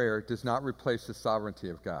my prayer does not replace the sovereignty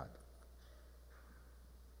of God.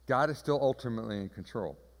 God is still ultimately in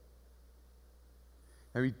control.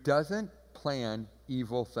 And He doesn't plan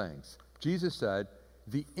evil things. Jesus said,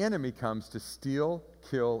 the enemy comes to steal,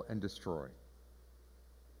 kill, and destroy.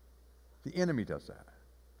 The enemy does that.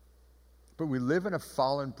 but we live in a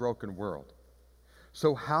fallen, broken world.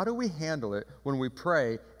 So how do we handle it when we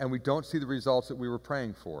pray and we don't see the results that we were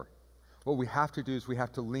praying for? What we have to do is we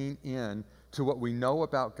have to lean in to what we know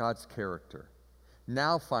about God's character.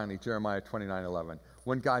 Now, finally, Jeremiah 29:11,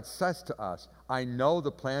 when God says to us, I know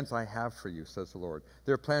the plans I have for you, says the Lord.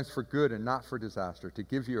 They're plans for good and not for disaster, to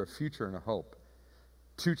give you a future and a hope.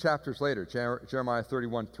 2 chapters later, Jeremiah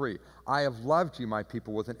 31:3, I have loved you, my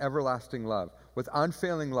people, with an everlasting love. With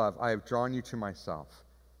unfailing love, I have drawn you to myself.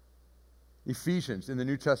 Ephesians, in the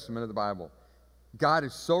New Testament of the Bible, God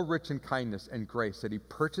is so rich in kindness and grace that he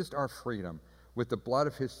purchased our freedom with the blood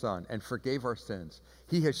of his Son and forgave our sins.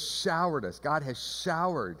 He has showered us. God has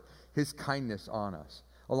showered his kindness on us,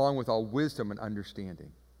 along with all wisdom and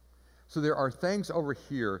understanding. So there are things over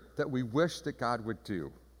here that we wish that God would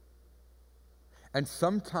do. And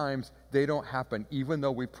sometimes they don't happen, even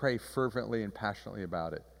though we pray fervently and passionately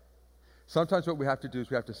about it. Sometimes what we have to do is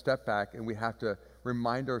we have to step back and we have to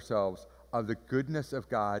remind ourselves of the goodness of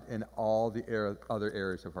God in all the other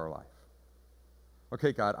areas of our life.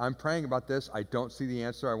 Okay, God, I'm praying about this. I don't see the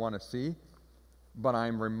answer I want to see, but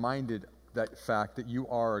I'm reminded that fact that you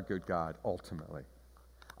are a good God, ultimately.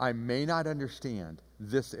 I may not understand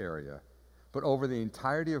this area, but over the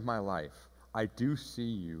entirety of my life, I do see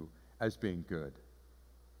you as being good.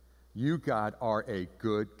 You, God, are a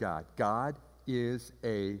good God. God is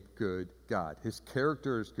a good God. His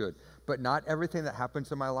character is good, but not everything that happens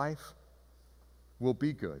in my life will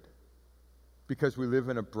be good because we live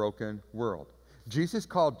in a broken world. Jesus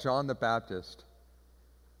called John the Baptist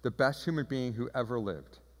the best human being who ever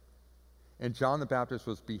lived. And John the Baptist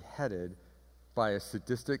was beheaded by a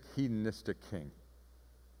sadistic, hedonistic king.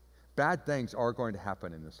 Bad things are going to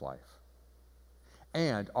happen in this life.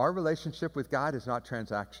 And our relationship with God is not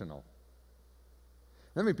transactional.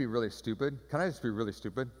 Let me be really stupid. Can I just be really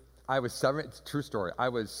stupid? It's a true story. I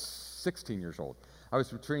was 16 years old. I was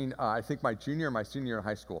between, I think, my junior and my senior year in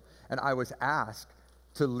high school. And I was asked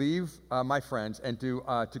to leave my friends and to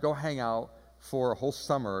go hang out for a whole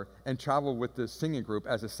summer and travel with the singing group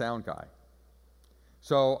as a sound guy.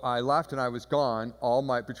 So I left and I was gone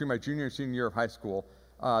between my junior and senior year of high school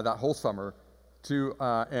that whole summer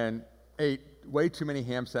and ate way too many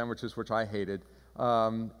ham sandwiches, which I hated,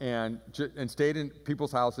 and stayed in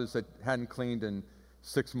people's houses that hadn't cleaned in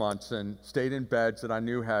 6 months and stayed in beds that I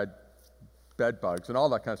knew had bed bugs and all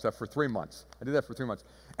that kind of stuff for 3 months. I did that for 3 months.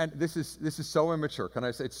 And this is so immature. Can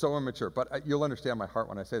I say it's so immature? But you'll understand my heart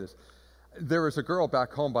when I say this. There was a girl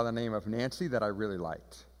back home by the name of Nancy that I really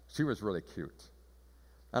liked. She was really cute.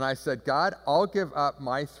 And I said, God, I'll give up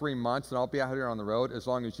my 3 months and I'll be out here on the road as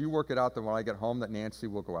long as you work it out that when I get home that Nancy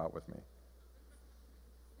will go out with me.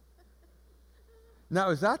 Now,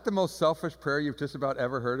 is that the most selfish prayer you've just about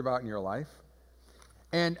ever heard about in your life?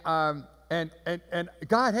 And God,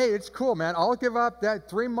 hey, it's cool, man. I'll give up that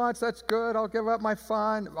 3 months. That's good. I'll give up my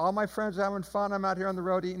fun. All my friends are having fun. I'm out here on the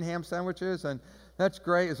road eating ham sandwiches, and that's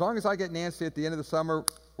great. As long as I get Nancy at the end of the summer,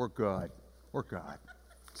 we're good. We're good.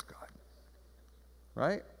 It's good.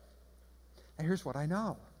 Right? And here's what I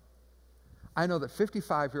know. I know that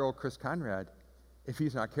 55-year-old Chris Conrad, if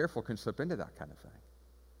he's not careful, can slip into that kind of thing.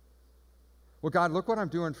 Well, God, look what I'm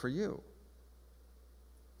doing for you.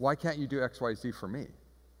 Why can't you do X, Y, Z for me?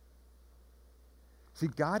 See,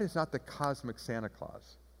 God is not the cosmic Santa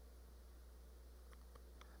Claus.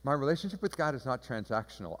 My relationship with God is not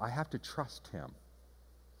transactional. I have to trust him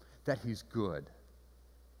that he's good.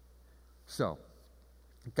 So,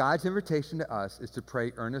 God's invitation to us is to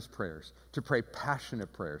pray earnest prayers, to pray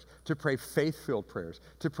passionate prayers, to pray faith-filled prayers,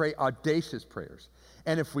 to pray audacious prayers.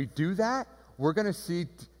 And if we do that, we're going to see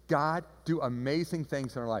God do amazing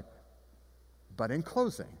things in our life. But in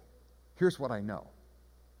closing, here's what I know.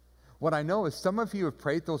 What I know is some of you have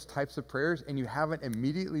prayed those types of prayers and you haven't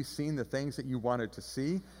immediately seen the things that you wanted to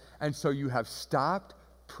see, and so you have stopped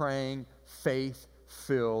praying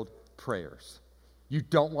faith-filled prayers. You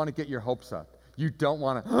don't want to get your hopes up. You don't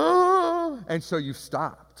want to, and so you've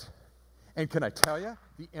stopped. And can I tell you,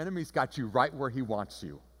 the enemy's got you right where he wants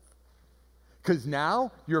you. Because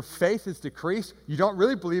now your faith is decreased. You don't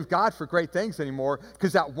really believe God for great things anymore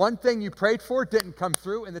because that one thing you prayed for didn't come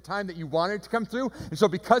through in the time that you wanted it to come through. And so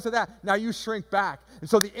because of that, now you shrink back. And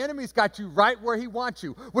so the enemy's got you right where he wants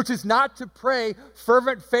you, which is not to pray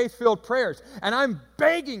fervent, faith-filled prayers. And I'm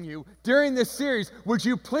begging you during this series, would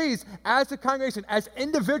you please, as a congregation, as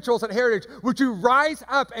individuals at Heritage, would you rise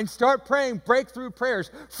up and start praying breakthrough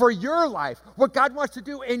prayers for your life, what God wants to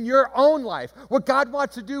do in your own life, what God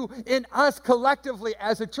wants to do in us collectively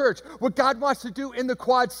as a church, what God wants to do in the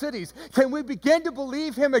Quad Cities? Can we begin to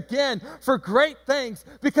believe him again for great things?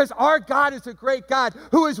 Because our God is a great God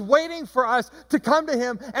who is waiting for us to come to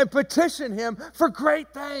him and petition him for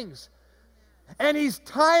great things. And he's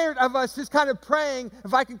tired of us just kind of praying,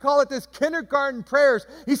 if I can call it this, kindergarten prayers.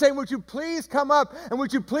 He's saying, would you please come up and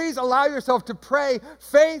would you please allow yourself to pray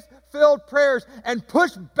faith-filled prayers and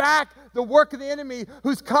push back the work of the enemy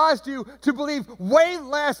who's caused you to believe way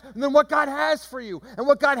less than what God has for you and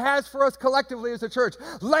what God has for us collectively as a church.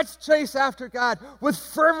 Let's chase after God with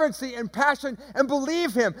fervency and passion and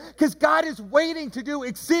believe him, because God is waiting to do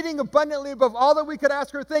exceeding abundantly above all that we could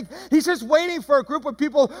ask or think. He's just waiting for a group of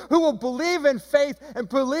people who will believe in faith and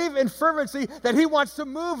believe in fervency that he wants to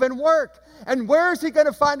move and work. And where is he going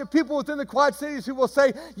to find the people within the Quad Cities who will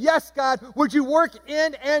say, yes, God, would you work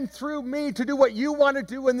in and through me to do what you want to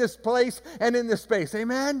do in this place and in this space?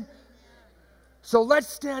 Amen? So let's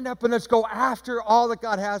stand up and let's go after all that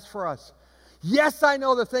God has for us. Yes, I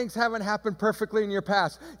know that things haven't happened perfectly in your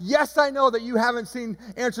past. Yes, I know that you haven't seen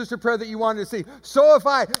answers to prayer that you wanted to see. So have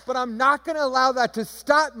I. But I'm not going to allow that to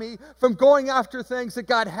stop me from going after things that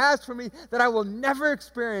God has for me that I will never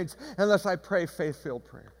experience unless I pray faith-filled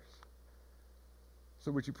prayers.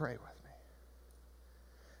 So would you pray with me?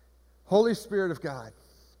 Holy Spirit of God,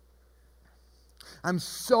 I'm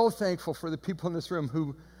so thankful for the people in this room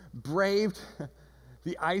who braved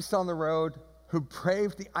the ice on the road, who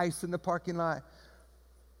braved the ice in the parking lot,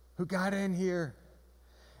 who got in here.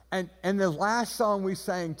 And the last song we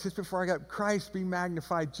sang just before I got, Christ be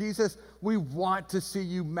magnified. Jesus, we want to see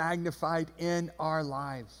you magnified in our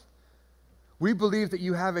lives. We believe that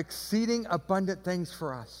you have exceeding abundant things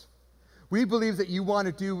for us. We believe that you want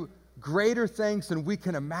to do greater things than we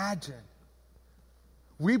can imagine.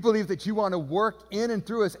 We believe that you want to work in and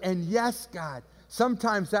through us. And yes, God,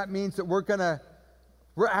 sometimes that means that we're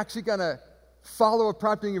actually going to follow a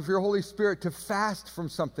prompting of your Holy Spirit to fast from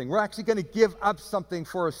something. We're actually going to give up something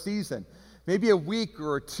for a season, maybe a week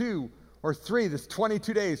or 2 or 3, this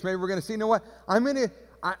 22 days. Maybe we're going to see, you know what, I'm going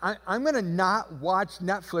to not watch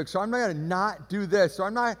Netflix, or I'm going to not do this, or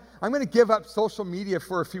I'm going to give up social media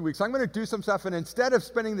for a few weeks. I'm going to do some stuff, and instead of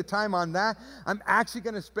spending the time on that, I'm actually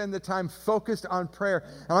going to spend the time focused on prayer.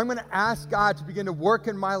 And I'm going to ask God to begin to work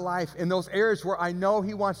in my life in those areas where I know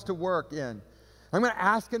he wants to work in. I'm going to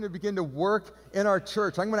ask him to begin to work in our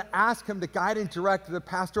church. I'm going to ask him to guide and direct the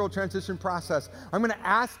pastoral transition process. I'm going to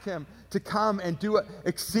ask him to come and do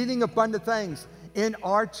exceeding abundant things in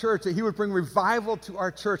our church, that he would bring revival to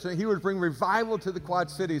our church, that he would bring revival to the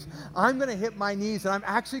Quad Cities. I'm going to hit my knees, and I'm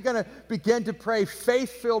actually going to begin to pray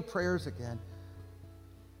faith-filled prayers again.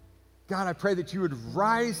 God, I pray that you would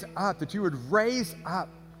rise up, that you would raise up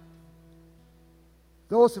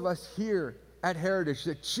those of us here at Heritage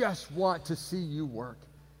that just want to see you work,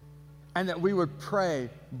 and that we would pray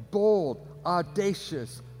bold,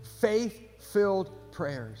 audacious, faith-filled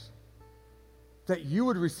prayers, that you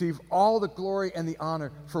would receive all the glory and the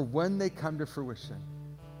honor for when they come to fruition.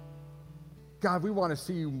 God, we want to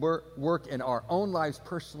see you work in our own lives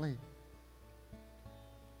personally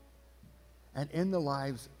and in the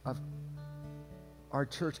lives of our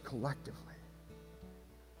church collectively.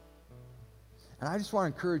 And I just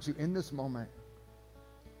want to encourage you in this moment,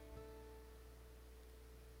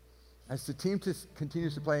 as the team just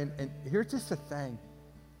continues to play, and here's just a thing.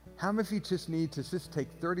 How many of you just need to just take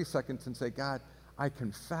 30 seconds and say, God, I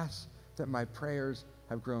confess that my prayers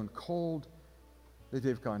have grown cold, that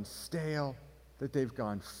they've gone stale, that they've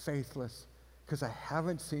gone faithless, because I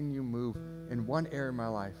haven't seen you move in one area of my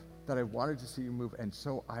life that I wanted to see you move, and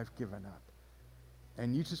so I've given up.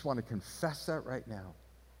 And you just want to confess that right now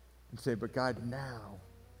and say, but God, now,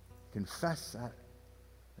 confess that.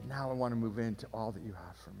 And now I want to move into all that you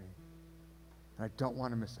have for me. And I don't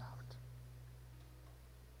want to miss out.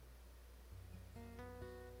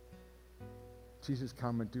 Jesus,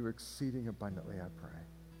 come and do exceeding abundantly, I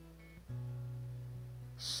pray.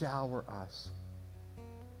 Shower us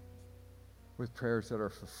with prayers that are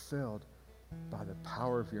fulfilled by the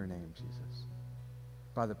power of your name, Jesus.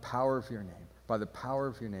 By the power of your name. By the power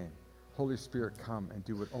of your name. Holy Spirit, come and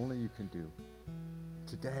do what only you can do.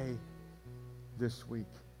 Today, this week,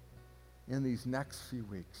 in these next few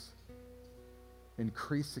weeks,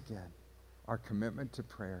 increase again our commitment to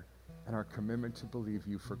prayer and our commitment to believe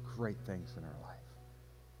you for great things in our life.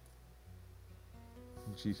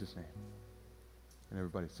 In Jesus' name. And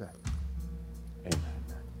everybody said, amen.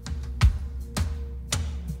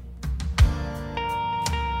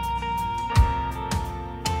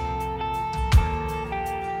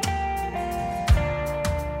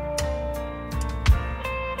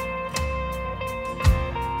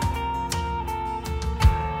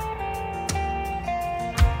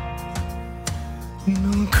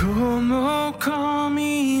 Non come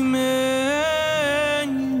Emmanuel,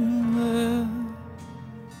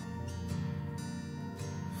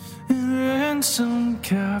 and ransom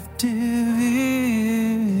captive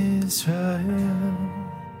Israel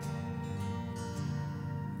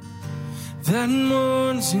that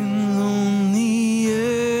mourns in lonely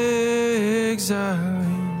exile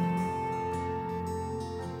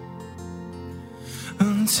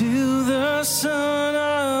until the Son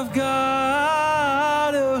of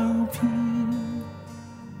God appear.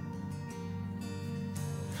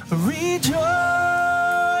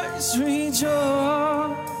 Rejoice,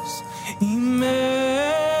 rejoice, Emmanuel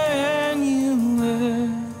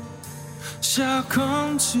shall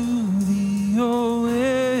come to thee, O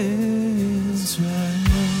Israel.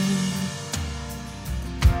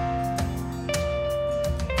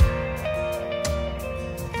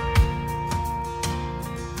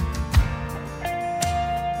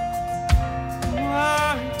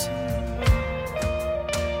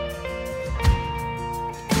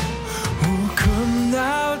 Oh, come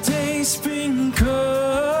thou day spring,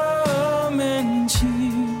 come and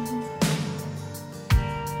cheer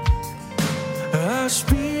our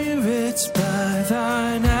spirits by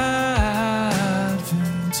thine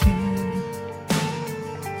advent here,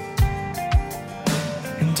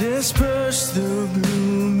 and disperse the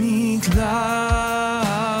gloomy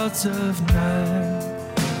clouds of night.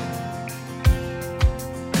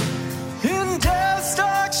 In death's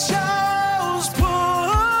dark shadows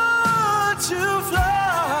put to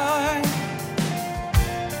flight.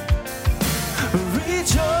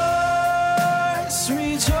 Rejoice,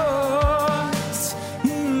 rejoice,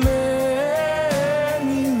 Emmanuel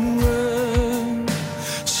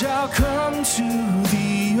shall come to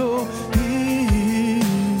thee, O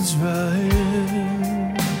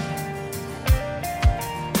Israel.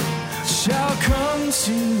 Shall come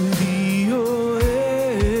to thee, O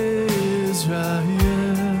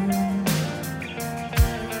Israel.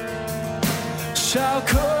 Shall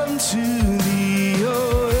come to thee,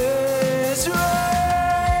 O Israel.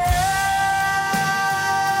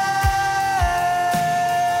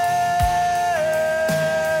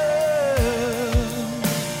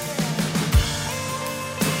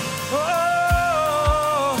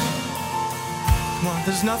 Oh, come on,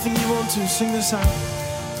 there's nothing you won't do. Sing this out.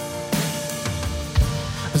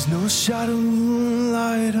 There's no shadow you won't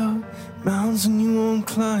light up, mountain you won't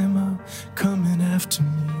climb up, coming after me.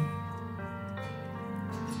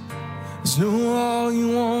 There's no wall you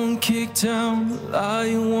won't kick down, lie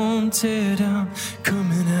you won't tear down,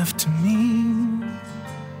 coming after me.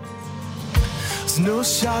 There's no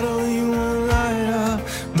shadow you won't light up,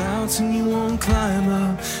 mountain you won't climb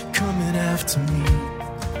up, coming after me.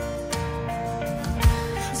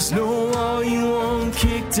 There's no wall you won't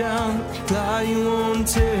kick down, lie you won't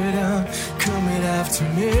tear down, coming after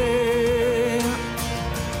me.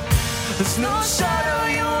 There's no shadow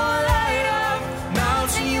you won't light up,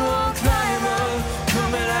 mountain you won't climb up,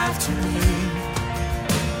 coming after me.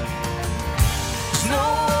 There's no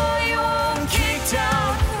wall you won't kick down,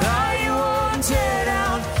 lie you won't tear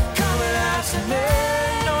down, coming after me.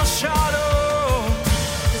 No shadow.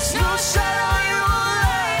 There's no shadow you won't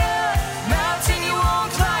light up, mountain you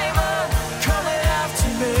won't climb up, coming after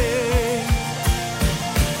me.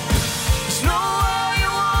 There's no wall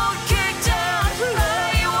you won't kick down,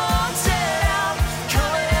 lie you won't tear down,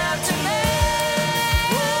 coming after me.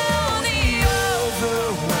 Oh, the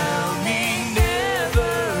overwhelming,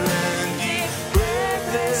 never-ending,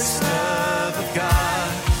 reckless love of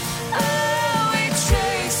God. Oh, it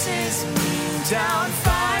chases me down,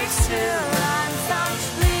 fights till I'm found,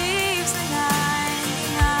 leaves the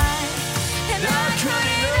 99. And I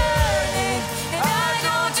couldn't earn it, and I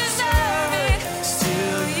don't deserve it,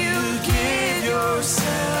 still you give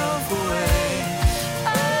yourself away.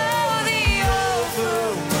 Oh, the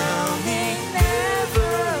overwhelming,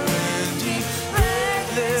 never-ending,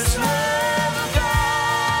 reckless love of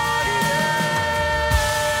God.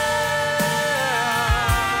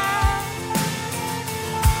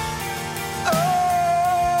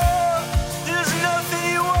 Oh, there's nothing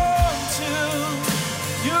you won't do.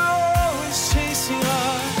 You're always chasing us.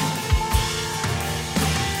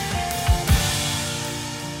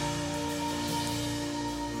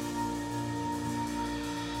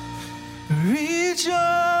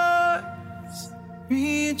 Rejoice,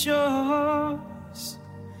 rejoice,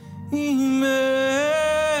 Emmanuel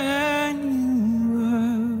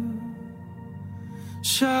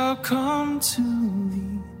shall come to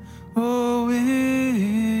thee, O Israel.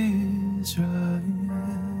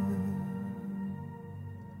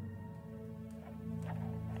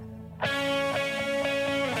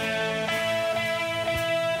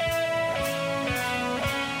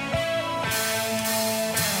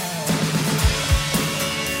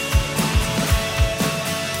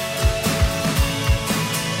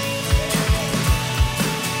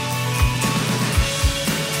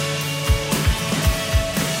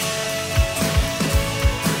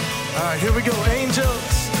 here we go.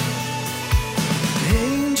 Angels.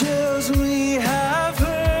 Angels we have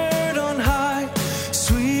heard on high,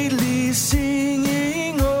 sweetly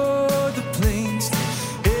singing o'er the plains,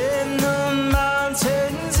 in the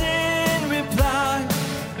mountains in reply,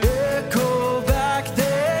 echo back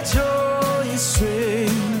their joyous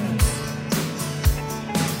strain.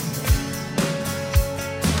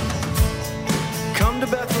 Come to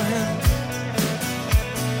Bethlehem,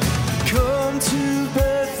 come to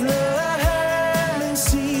Bethlehem and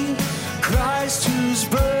see Christ whose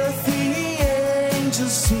birth the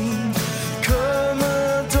angels sing. Come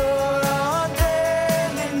adore on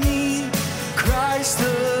bended knee, Christ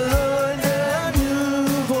the Lord, the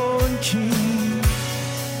newborn King.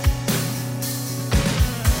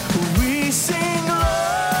 We sing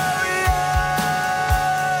Gloria,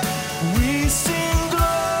 we sing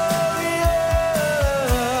Gloria,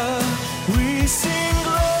 we sing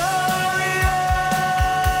Gloria,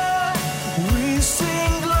 we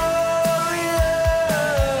sing Gloria,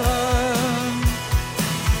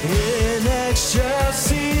 in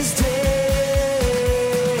excelsis Deo.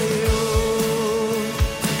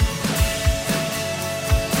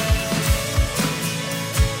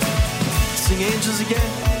 Sing angels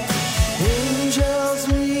again. Angels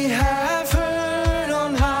we have heard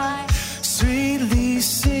on high, sweetly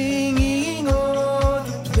singing o'er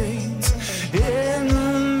the plains, in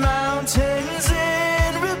the mountains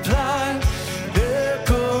in reply,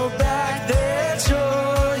 echo back their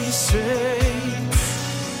joyous strain.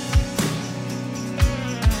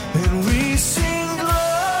 And we sing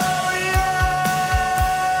Gloria,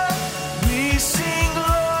 we sing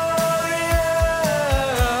Gloria,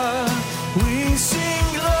 we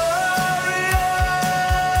sing Gloria,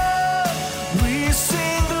 we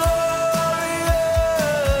sing Gloria,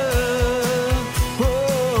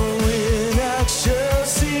 oh, in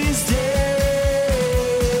excelsis Deo.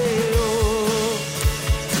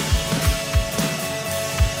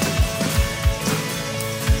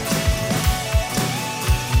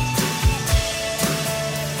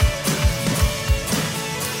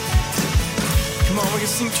 Come on, we can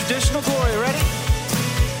sing traditional glory. Ready?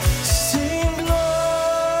 Sing Gloria,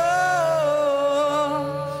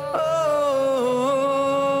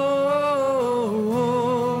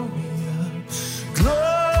 Gloria.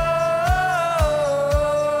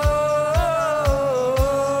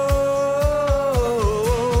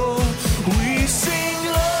 We sing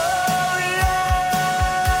Gloria,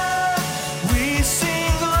 we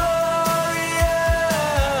sing Gloria,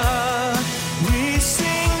 we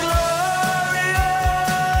sing Gloria,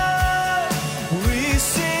 we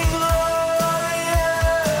sing Gloria,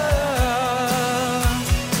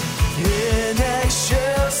 in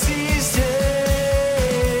excelsis Deo.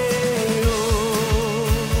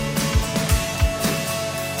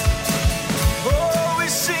 Oh, we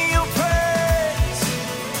sing your praise.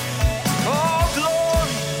 All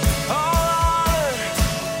glory, all honor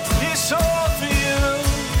is all for you.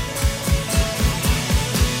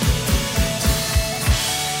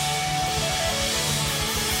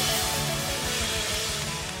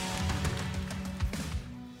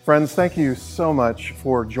 Friends, thank you so much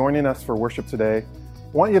for joining us for worship today. I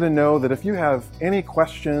want you to know that if you have any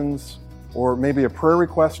questions or maybe a prayer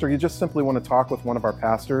request, or you just simply want to talk with one of our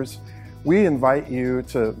pastors, we invite you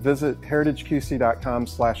to visit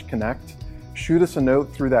heritageqc.com/connect. Shoot us a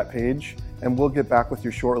note through that page and we'll get back with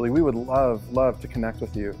you shortly. We would love to connect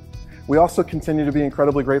with you. We also continue to be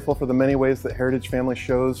incredibly grateful for the many ways that Heritage Family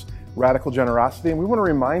shows radical generosity. And we want to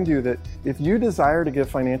remind you that if you desire to give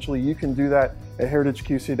financially, you can do that at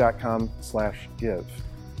heritageqc.com/give.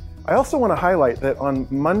 I also want to highlight that on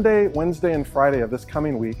Monday, Wednesday, and Friday of this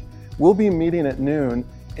coming week, we'll be meeting at noon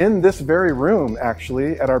in this very room,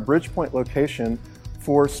 actually, at our Bridgepoint location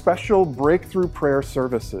for special breakthrough prayer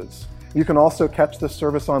services. You can also catch this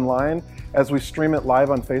service online as we stream it live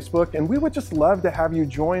on Facebook, and we would just love to have you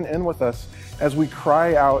join in with us as we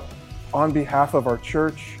cry out on behalf of our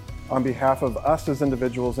church, on behalf of us as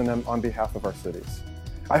individuals, and on behalf of our cities.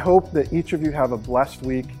 I hope that each of you have a blessed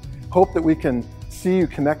week. Hope that we can see you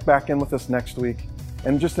connect back in with us next week,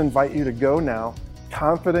 and just invite you to go now,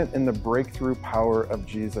 confident in the breakthrough power of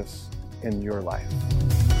Jesus in your life.